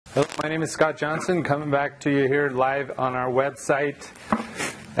Hello, my name is Scott Johnson, coming back to you here live on our website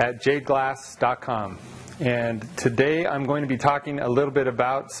at jadeglass.com. And today I'm going to be talking a little bit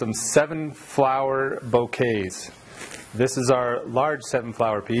about some 7-flower bouquets. This is our large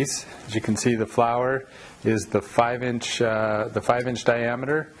 7-flower piece. As you can see, the flower is the 5-inch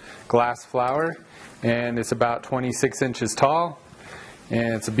diameter glass flower, and it's about 26 inches tall.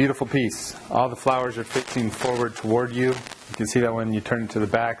 And it's a beautiful piece. All the flowers are facing forward toward you. You can see that when you turn it to the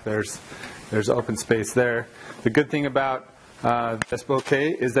back, there's open space there. The good thing about this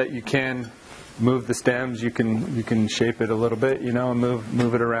bouquet is that you can move the stems. You can shape it a little bit, and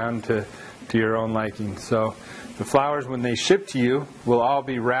move it around to your own liking. So the flowers, when they ship to you, will all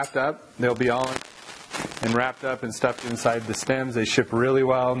be wrapped up. They'll be all and wrapped up and stuffed inside the stems. They ship really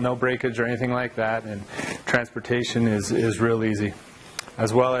well, no breakage or anything like that, and transportation is real easy.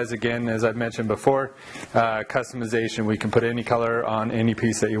 As well as, again, as I've mentioned before, customization. We can put any color on any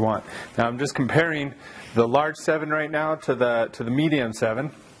piece that you want. Now I'm just comparing the large 7 right now to the medium 7.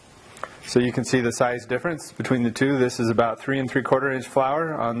 So you can see the size difference between the two. This is about 3 3/4 inch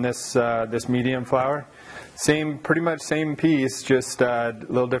flower on this medium flower. Pretty much same piece, just a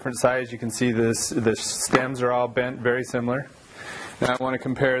little different size. You can see the stems are all bent, very similar. Now I want to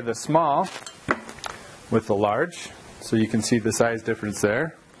compare the small with the large. So you can see the size difference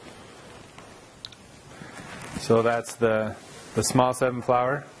there. So that's the small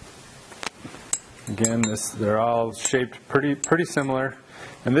 7-flower. Again, they're all shaped pretty similar,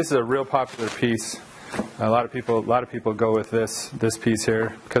 and this is a real popular piece. A lot of people go with this piece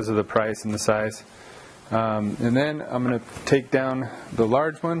here because of the price and the size. And then I'm going to take down the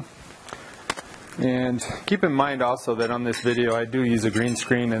large one. And keep in mind also that on this video I do use a green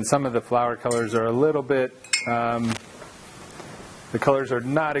screen, and some of the flower colors are a little bit, the colors are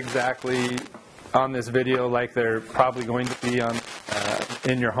not exactly on this video like they're probably going to be on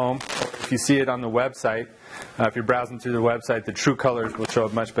in your home. If you see it on the website, if you're browsing through the website, the true colors will show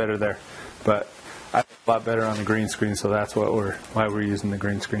up much better there. But I like a lot better on the green screen, so that's why we're using the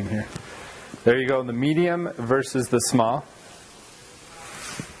green screen here. There you go, the medium versus the small.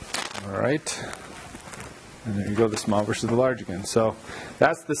 All right. And there you go, the small versus the large again. So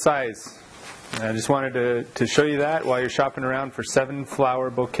that's the size. And I just wanted to show you that while you're shopping around for 7-flower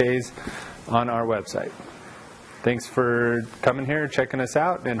bouquets on our website. Thanks for coming here, checking us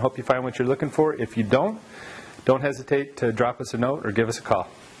out, and hope you find what you're looking for. If you don't hesitate to drop us a note or give us a call.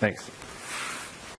 Thanks.